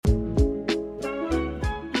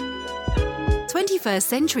21st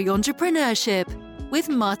Century Entrepreneurship with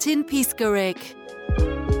Martin Piskarik.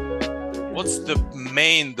 What's the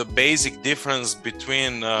basic difference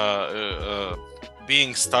between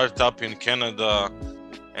being startup in Canada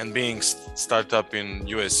and being startup in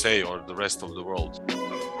USA or the rest of the world?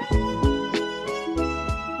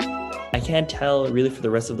 I can't tell really for the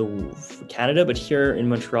rest of Canada, but here in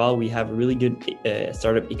Montreal, we have a really good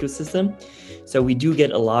startup ecosystem. So we do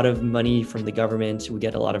get a lot of money from the government. We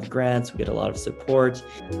get a lot of grants. We get a lot of support.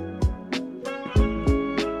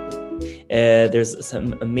 There's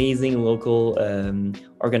some amazing local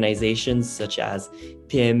organizations such as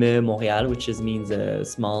PME Montreal, which means a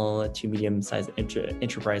small to medium-sized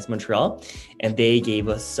enterprise Montreal. And they gave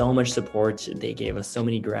us so much support. They gave us so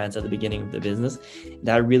many grants at the beginning of the business.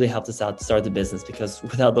 That really helped us out to start the business, because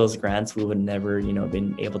without those grants, we would never,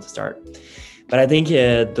 been able to start. But I think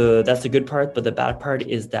that's the good part. But the bad part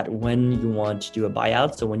is that when you want to do a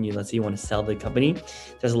buyout, so when let's say you want to sell the company,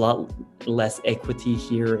 there's a lot less equity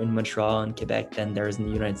here in Montreal and Quebec than there is in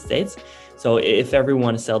the United States. So if ever we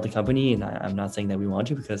want to sell the company, and I'm not saying that we want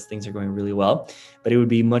to because things are going really well, but it would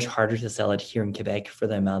be much harder to sell it here in Quebec for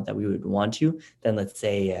the amount that we would want to than, let's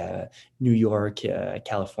say, New York,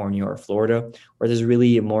 California, or Florida, where there's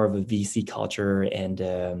really more of a VC culture and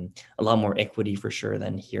a lot more equity for sure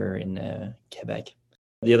than here in Quebec.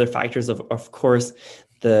 The other factors, of course,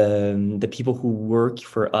 the people who work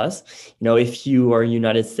for us, if you are in the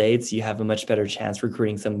United States, you have a much better chance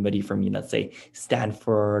recruiting somebody from, let's say,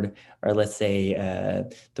 Stanford, or let's say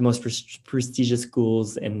the most prestigious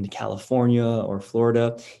schools in California or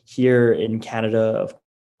Florida. Here in Canada, of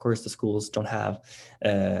course, the schools don't have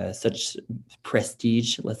such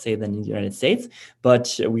prestige, let's say, than in the United States,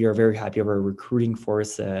 but we are very happy of our recruiting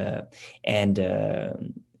force, and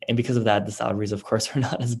because of that, the salaries, of course, are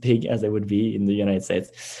not as big as they would be in the United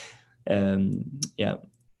States. Yeah.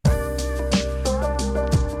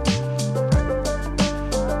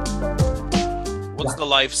 What's the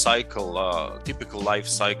life cycle, typical life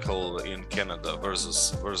cycle in Canada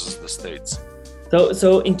versus the States?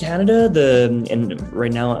 So in Canada, and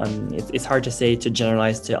right now, it's hard to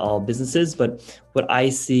generalize to all businesses, but what I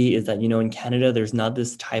see is that, in Canada, there's not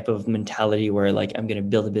this type of mentality where, like, I'm going to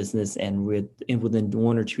build a business and within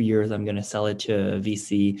 1 or 2 years, I'm going to sell it to a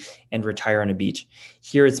VC and retire on a beach.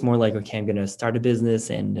 Here, it's more like, okay, I'm going to start a business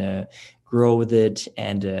and grow with it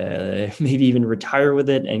and maybe even retire with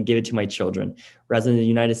it and give it to my children. Whereas in the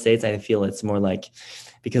United States, I feel it's more like,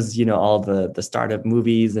 because, all the startup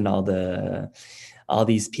movies and all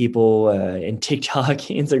these people in TikTok,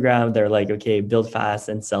 Instagram, they're like, okay, build fast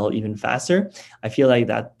and sell even faster. I feel like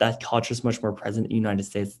that culture is much more present in the United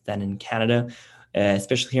States than in Canada,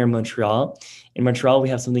 especially here in Montreal. In Montreal, we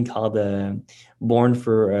have something called Born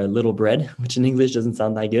for Little Bread, which in English doesn't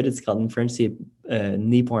sound that good. It's called in French,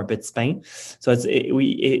 Né pour un petit pain. So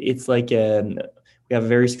it's like we have a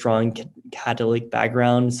very strong Catholic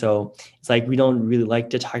background. So it's like, we don't really like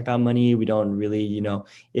to talk about money. We don't really,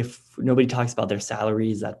 if nobody talks about their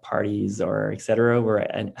salaries at parties or et cetera.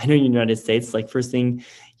 And I know in the United States, like, first thing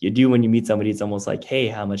you do when you meet somebody, it's almost like, hey,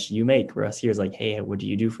 how much do you make? Whereas here it's like, hey, what do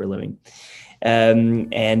you do for a living?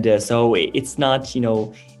 So it's not,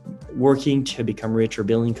 working to become rich or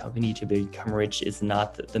building a company to become rich is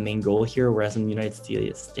not the main goal here. Whereas in the United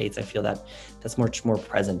States, I feel that that's much more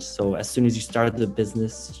present. So as soon as you start the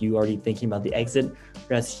business, you already thinking about the exit.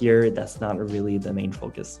 Whereas here, that's not really the main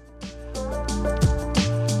focus.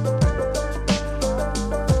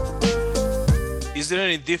 Is there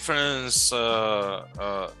any difference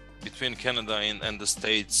between Canada and the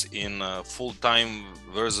States in full-time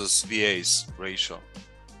versus VAs ratio?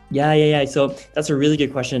 Yeah. So that's a really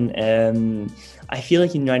good question. I feel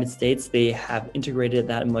like in the United States, they have integrated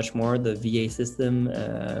that much more, the VA system,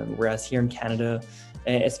 whereas here in Canada,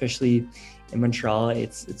 especially in Montreal,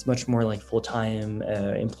 it's much more like full-time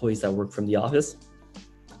employees that work from the office.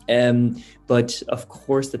 But of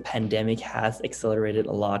course, the pandemic has accelerated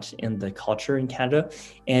a lot in the culture in Canada,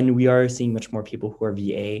 and we are seeing much more people who are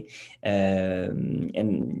VA,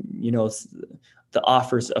 the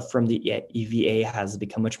offers from the EVA has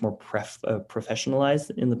become much more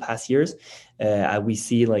professionalized in the past years. We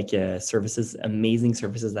see services, amazing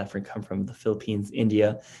services that come from the Philippines,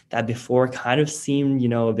 India, that before kind of seemed,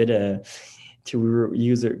 a bit, to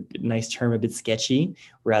use a nice term, a bit sketchy,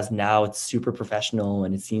 whereas now it's super professional,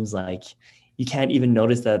 and it seems like, you can't even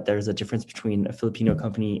notice that there's a difference between a Filipino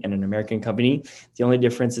company and an American company. The only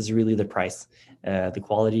difference is really the price. The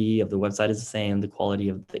quality of the website is the same, the quality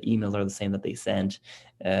of the emails are the same that they send,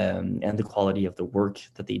 and the quality of the work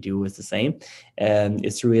that they do is the same.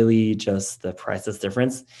 It's really just the price that's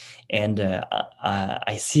difference. And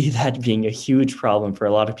I see that being a huge problem for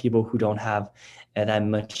a lot of people who don't have that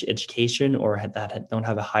much education or that don't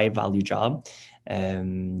have a high value job.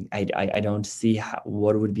 I don't see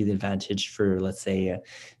what would be the advantage for, let's say,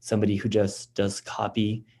 somebody who just does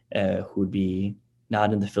copy, who would be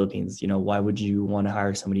not in the Philippines. Why would you want to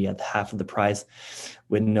hire somebody at half of the price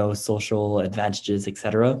with no social advantages,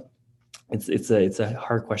 etc.? It's a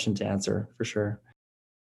hard question to answer for sure.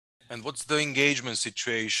 And what's the engagement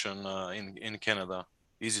situation in Canada?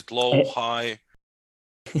 Is it low, high?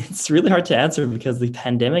 It's really hard to answer because the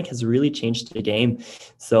pandemic has really changed the game.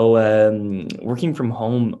 So working from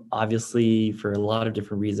home, obviously, for a lot of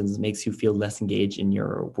different reasons, makes you feel less engaged in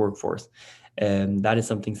your workforce. That is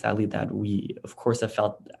something, sadly, that we, of course, have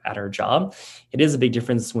felt at our job. It is a big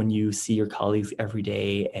difference when you see your colleagues every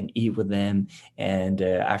day and eat with them. And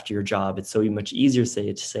after your job, it's so much easier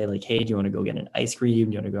to say like, hey, do you want to go get an ice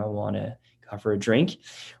cream? Do you want to go for a drink?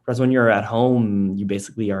 Whereas when you're at home, you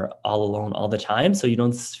basically are all alone all the time. So you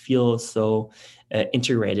don't feel so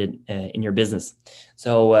integrated in your business.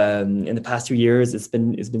 So in the past 2 years, it's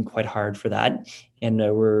been quite hard for that. And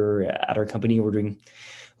we're at our company, we're doing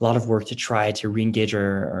a lot of work to try to re-engage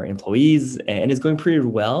our employees, and it's going pretty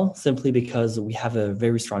well simply because we have a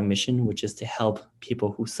very strong mission, which is to help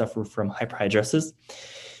people who suffer from hyperhidrosis,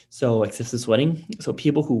 so excessive sweating. So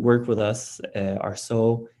people who work with us are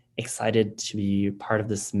so excited to be part of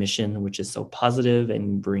this mission, which is so positive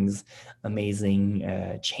and brings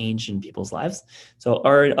amazing change in people's lives. So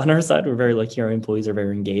on our side, we're very lucky. Our employees are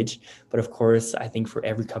very engaged. But of course, I think for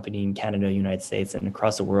every company in Canada, United States, and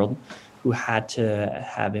across the world who had to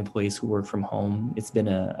have employees who work from home, it's been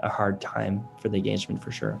a hard time for the engagement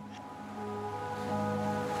for sure.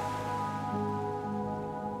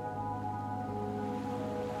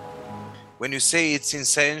 When you say it's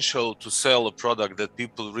essential to sell a product that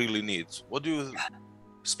people really need, what do you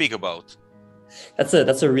speak about?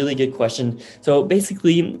 That's a really good question. So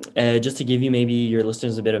basically, just to give you maybe your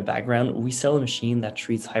listeners a bit of background, we sell a machine that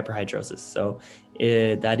treats hyperhidrosis. So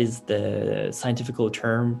that is the scientific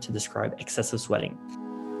term to describe excessive sweating.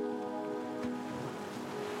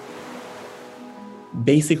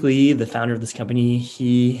 Basically, the founder of this company,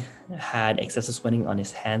 he had excessive sweating on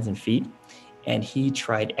his hands and feet, and he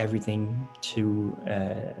tried everything to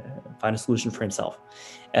find a solution for himself.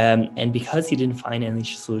 And because he didn't find any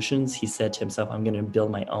solutions, he said to himself, I'm going to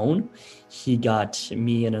build my own. He got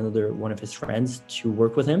me and another one of his friends to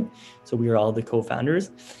work with him. So we were all the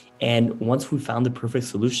co-founders. And once we found the perfect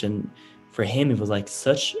solution for him, it was like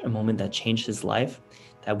such a moment that changed his life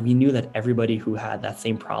that we knew that everybody who had that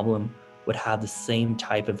same problem would have the same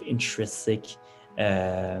type of intrinsic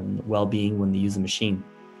well-being when they use the machine.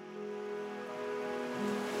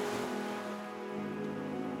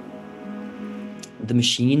 The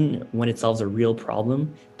machine, when it solves a real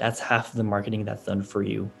problem, that's half of the marketing that's done for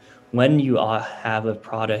you. When you have a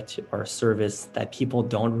product or a service that people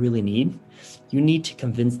don't really need, you need to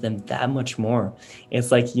convince them that much more. It's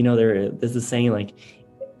like, there's this saying like,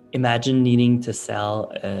 imagine needing to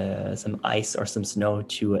sell some ice or some snow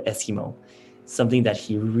to an Eskimo, something that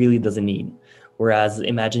he really doesn't need. Whereas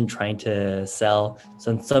imagine trying to sell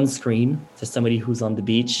some sunscreen to somebody who's on the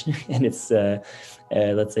beach and it's,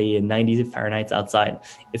 let's say 90 Fahrenheit outside.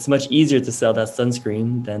 It's much easier to sell that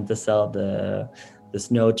sunscreen than to sell the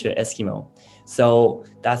snow to Eskimo. So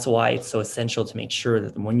that's why it's so essential to make sure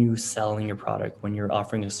that when you're selling your product, when you're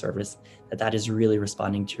offering a service, that is really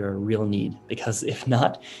responding to a real need. Because if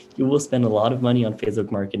not, you will spend a lot of money on Facebook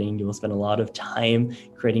marketing. You will spend a lot of time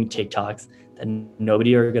creating TikToks that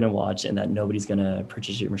nobody are going to watch and that nobody's going to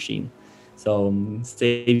purchase your machine. So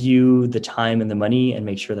save you the time and the money and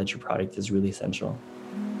make sure that your product is really essential.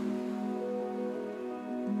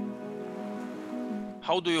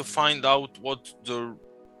 How do you find out what the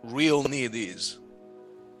real need is?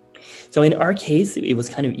 So in our case, it was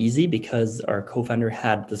kind of easy because our co-founder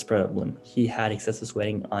had this problem. He had excessive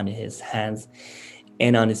sweating on his hands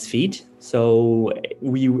and on his feet. So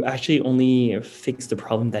we actually only fixed the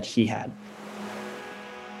problem that he had.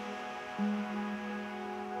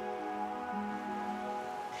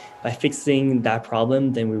 By fixing that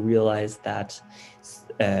problem, then we realized that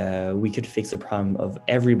we could fix the problem of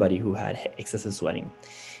everybody who had excessive sweating.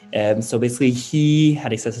 So basically, he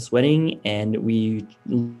had excessive sweating, and we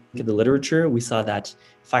looked at the literature. We saw that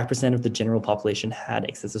 5% of the general population had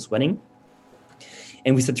excessive sweating.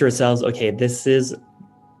 And we said to ourselves, okay, this is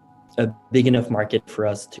a big enough market for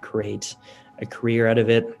us to create a career out of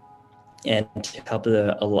it and to help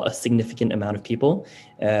a significant amount of people.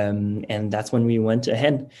 And that's when we went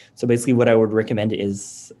ahead. So basically what I would recommend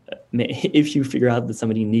is if you figure out that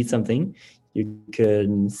somebody needs something, you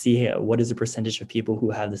could see what is the percentage of people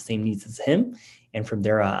who have the same needs as him. And from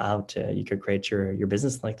there out, you could create your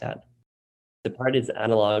business like that. The part is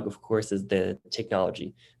analog, of course, is the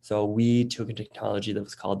technology. So we took a technology that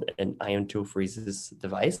was called an iontophoresis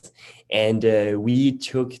device, and we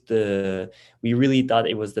really thought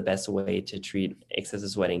it was the best way to treat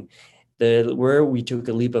excessive sweating. Where we took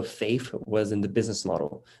a leap of faith was in the business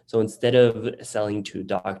model. So instead of selling to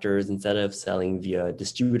doctors, instead of selling via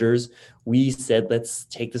distributors, we said, let's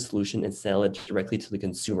take the solution and sell it directly to the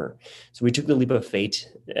consumer. So we took the leap of faith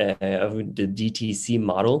of the DTC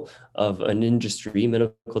model of an industry.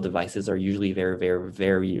 Medical devices are usually very, very,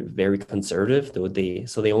 very, very conservative.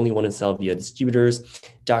 So they only want to sell via distributors,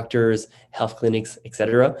 doctors, health clinics,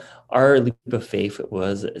 etc. Our leap of faith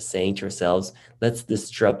was saying to ourselves, let's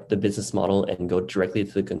disrupt the business model and go directly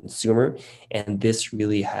to the consumer. And this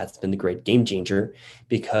really has been the great game changer,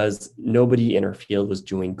 because nobody in our field was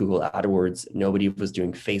doing Google AdWords. Nobody was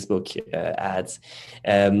doing Facebook ads.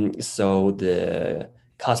 So the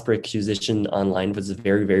cost per acquisition online was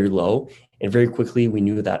very, very low. And very quickly, we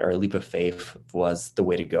knew that our leap of faith was the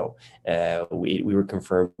way to go. We were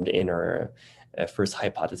confirmed in our first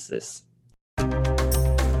hypothesis.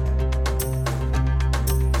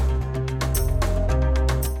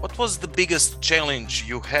 What was the biggest challenge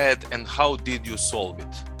you had and how did you solve it?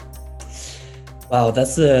 Wow,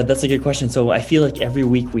 that's a good question. So I feel like every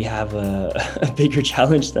week we have a bigger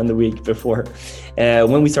challenge than the week before.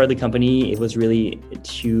 When we started the company, it was really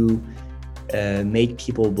to make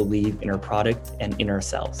people believe in our product and in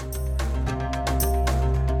ourselves.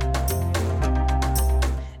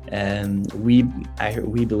 We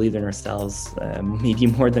believed in ourselves maybe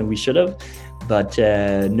more than we should have, but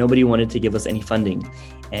nobody wanted to give us any funding.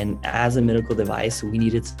 And as a medical device, we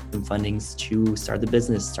needed some fundings to start the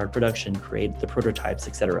business, start production, create the prototypes,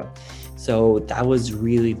 etc. So that was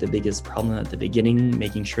really the biggest problem at the beginning,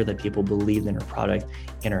 making sure that people believed in our product,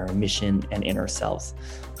 in our mission, and in ourselves.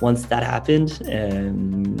 Once that happened,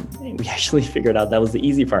 we actually figured out that was the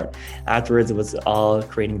easy part. Afterwards, it was all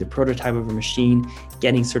creating the prototype of a machine,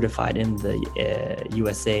 getting certified in the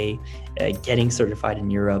USA, getting certified in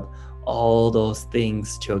Europe. All those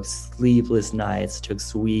things took sleepless nights, took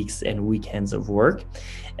weeks and weekends of work.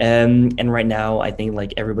 And right now, I think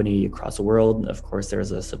like everybody across the world, of course, there's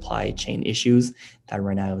a supply chain issues. That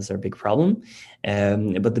right now is our big problem.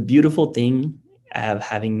 But the beautiful thing of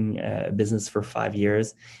having a business for 5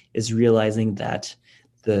 years is realizing that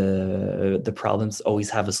the problems always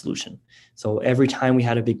have a solution. So every time we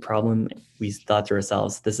had a big problem, we thought to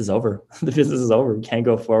ourselves, this is over. The business is over. We can't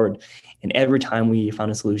go forward. And every time we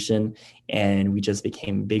found a solution, and we just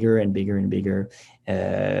became bigger and bigger and bigger.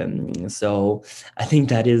 So I think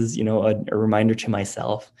that is, a reminder to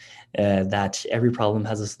myself that every problem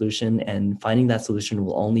has a solution, and finding that solution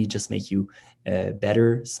will only just make you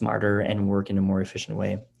better, smarter, and work in a more efficient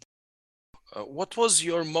way. What was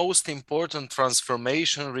your most important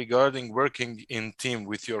transformation regarding working in team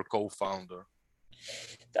with your co-founder?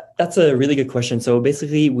 That's a really good question. So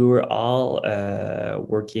basically, we were all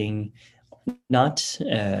working not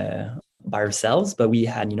by ourselves, but we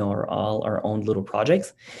had, all our own little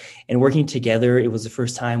projects. And working together, it was the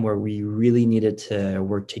first time where we really needed to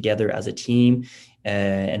work together as a team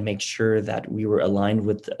and make sure that we were aligned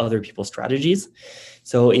with other people's strategies.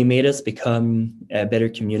 So it made us become better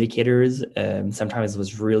communicators. Sometimes it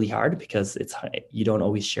was really hard because you don't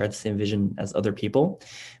always share the same vision as other people,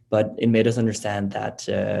 but it made us understand that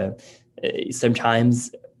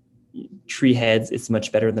sometimes 3 heads is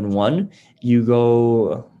much better than 1.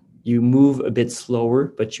 You move a bit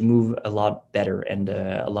slower, but you move a lot better and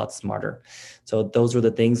a lot smarter. So those were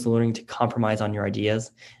the things, learning to compromise on your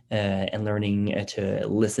ideas and learning to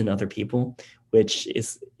listen to other people, which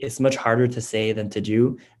is much harder to say than to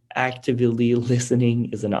do. Actively listening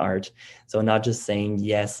is an art. So not just saying,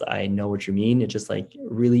 yes, I know what you mean. It's just like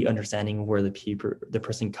really understanding where the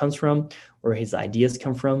person comes from, where his ideas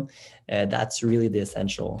come from. That's really the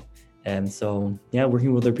essential. So yeah,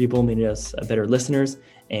 working with other people made us better listeners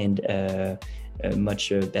and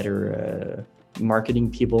much better marketing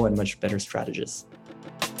people and much better strategists.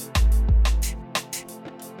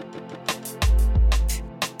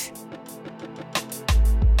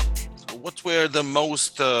 What were the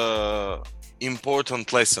most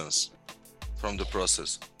important lessons from the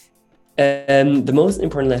process? The most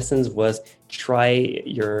important lessons was try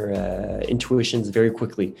your intuitions very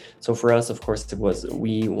quickly. So for us, of course,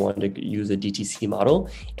 we wanted to use a DTC model,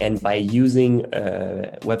 and by using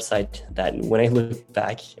a website that when I look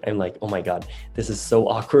back, I'm like, oh my God, this is so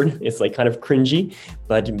awkward. It's like kind of cringy,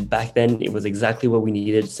 but back then it was exactly what we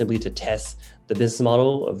needed, simply to test the business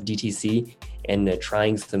model of DTC and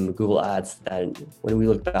trying some Google ads that when we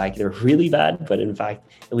look back, they're really bad, but in fact,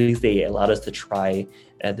 at least they allowed us to try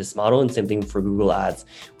this model. And same thing for Google ads.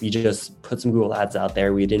 We just put some Google ads out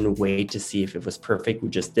there. We didn't wait to see if it was perfect. We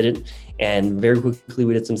just did it. And very quickly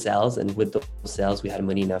we did some sales. And with those sales, we had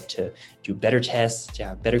money enough to do better tests, to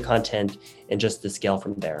have better content, and just to scale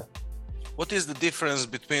from there. What is the difference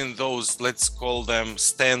between those, let's call them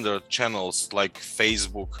standard channels like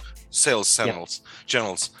Facebook, sales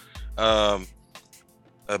channels?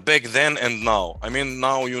 Back then and now? I mean,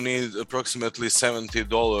 now you need approximately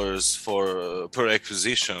 $70 for per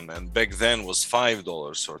acquisition, and back then was $5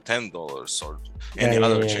 or $10 or any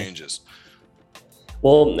other changes.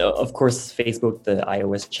 Well, of course, Facebook, the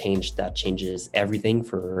iOS change, that changes everything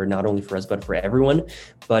for not only for us, but for everyone.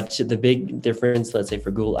 But the big difference, let's say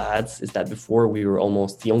for Google Ads, is that before we were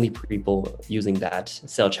almost the only people using that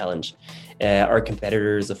sale challenge. Our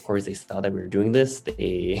competitors, of course, they saw that we were doing this.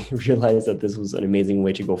 They realized that this was an amazing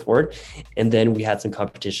way to go forward. And then we had some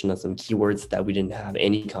competition on some keywords that we didn't have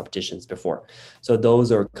any competitions before. So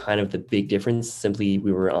those are kind of the big difference. Simply,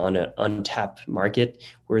 we were on an untapped market.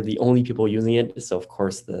 We're the only people using it. So of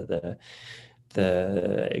course, the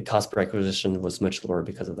cost per acquisition was much lower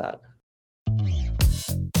because of that.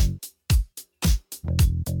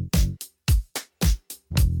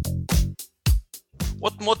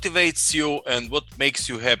 What motivates you and what makes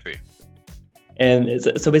you happy? And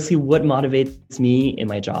so basically what motivates me in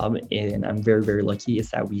my job, and I'm very, very lucky, is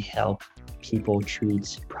that we help people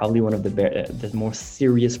treat probably one of the more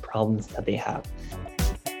serious problems that they have.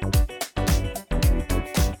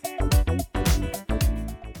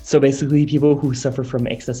 So basically people who suffer from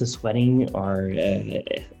excessive sweating are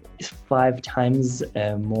 5 times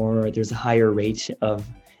more, there's a higher rate of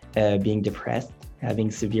being depressed, having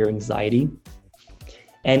severe anxiety,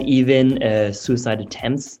 and even suicide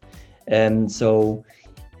attempts. So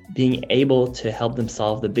being able to help them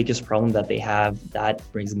solve the biggest problem that they have, that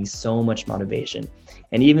brings me so much motivation.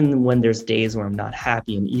 And even when there's days where I'm not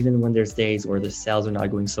happy, and even when there's days where the sales are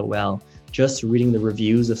not going so well, just reading the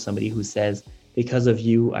reviews of somebody who says, because of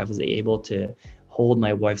you, I was able to hold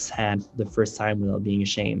my wife's hand for the first time without being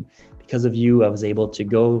ashamed. Because of you, I was able to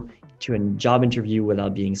go to a job interview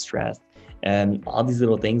without being stressed. All these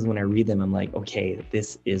little things, when I read them, I'm like, okay,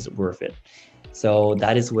 this is worth it. So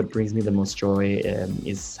that is what brings me the most joy,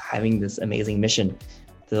 is having this amazing mission.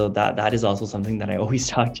 So that is also something that I always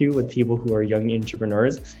talk to with people who are young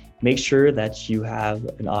entrepreneurs. Make sure that you have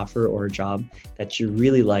an offer or a job that you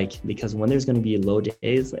really like, because when there's going to be low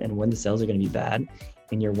days and when the sales are going to be bad,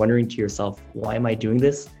 and you're wondering to yourself, why am I doing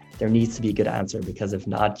this? There needs to be a good answer, because if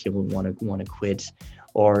not, you'll want to quit,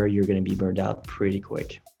 or you're going to be burned out pretty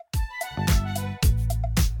quick.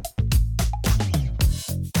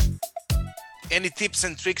 Any tips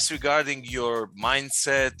and tricks regarding your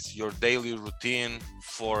mindset, your daily routine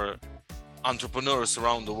for entrepreneurs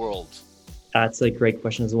around the world? That's a great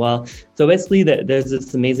question as well. So basically, there's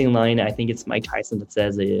this amazing line, I think it's Mike Tyson, that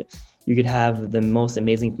says you could have the most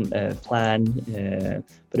amazing plan,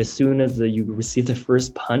 but as soon as you receive the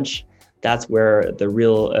first punch, that's where the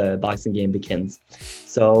real boxing game begins.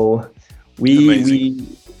 So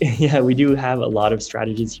we do have a lot of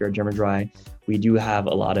strategies here at Dermadry. We do have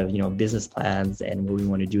a lot of business plans and what we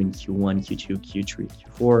want to do in Q1, Q2, Q3,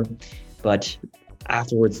 Q4. But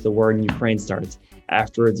afterwards, the war in Ukraine starts.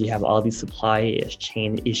 Afterwards, you have all these supply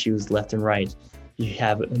chain issues left and right. You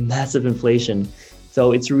have massive inflation.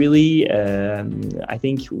 So it's really, I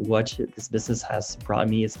think what this business has brought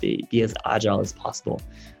me is be as agile as possible.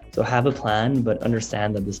 So have a plan, but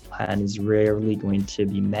understand that this plan is rarely going to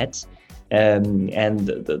be met. And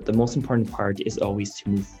the most important part is always to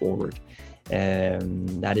move forward.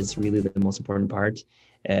 That is really the most important part.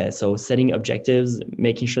 So setting objectives,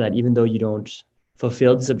 making sure that even though you don't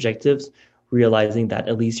fulfill these objectives, realizing that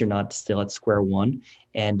at least you're not still at square one,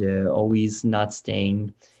 and always not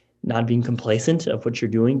being complacent of what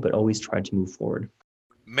you're doing, but always try to move forward.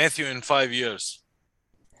 Matthew, in 5 years.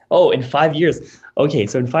 Oh, in 5 years. Okay,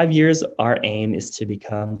 so in 5 years, our aim is to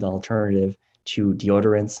become the alternative to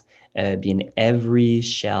deodorants, be in every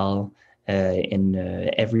shell,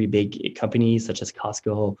 in every big company such as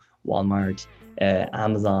Costco, Walmart,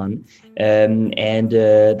 Amazon, and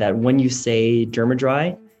that when you say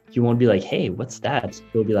Dermadry, you won't be like, hey, what's that?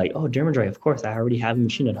 You'll be like, oh, Dermadry, of course, I already have a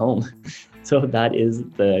machine at home. So that is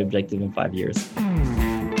the objective in 5 years.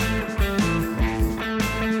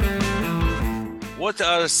 What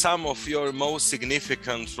are some of your most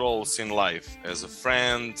significant roles in life? As a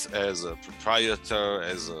friend, as a proprietor,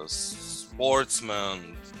 as a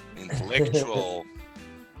sportsman, intellectual?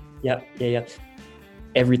 Yeah.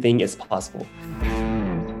 Everything is possible.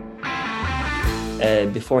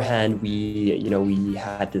 Beforehand, we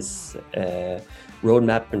had this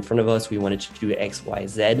roadmap in front of us. We wanted to do X, Y,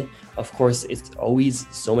 Z. Of course, it's always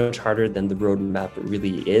so much harder than the roadmap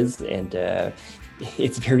really is, and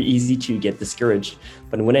it's very easy to get discouraged.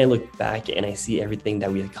 But when I look back and I see everything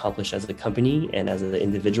that we accomplished as a company and as an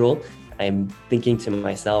individual, I'm thinking to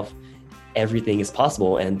myself, everything is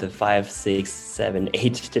possible. And the 5, 6, 7,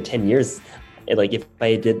 8 to 10 years, like if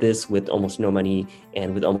I did this with almost no money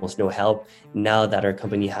and with almost no help, now that our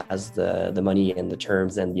company has the money and the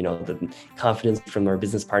terms and, the confidence from our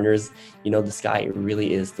business partners, the sky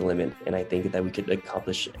really is the limit. And I think that we could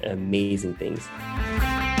accomplish amazing things.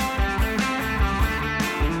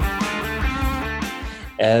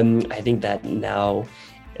 I think that now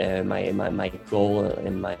my goal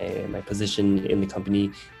and my position in the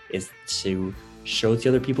company is to show to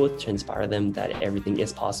other people, to inspire them that everything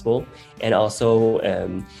is possible, and also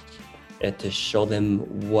to show them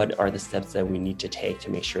what are the steps that we need to take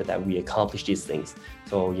to make sure that we accomplish these things.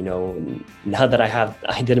 So, now that I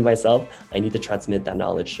did it myself, I need to transmit that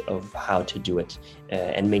knowledge of how to do it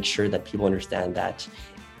and make sure that people understand that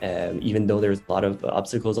even though there's a lot of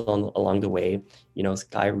obstacles along the way,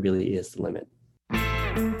 sky really is the limit.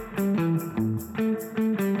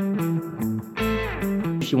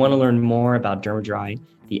 If you want to learn more about Dermadry,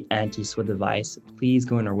 the anti-sweat device, please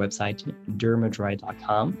go on our website,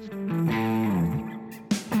 dermadry.com.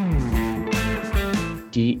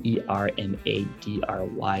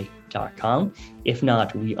 DERMADRY.com. If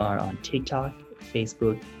not, we are on TikTok,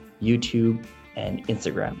 Facebook, YouTube, and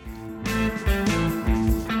Instagram.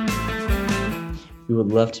 We would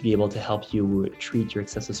love to be able to help you treat your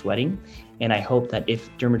excessive sweating. And I hope that if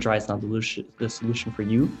Dermadry is not the solution for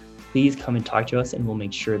you, please come and talk to us and we'll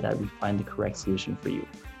make sure that we find the correct solution for you.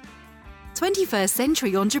 21st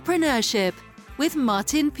Century Entrepreneurship with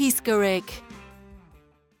Martin Piskarik.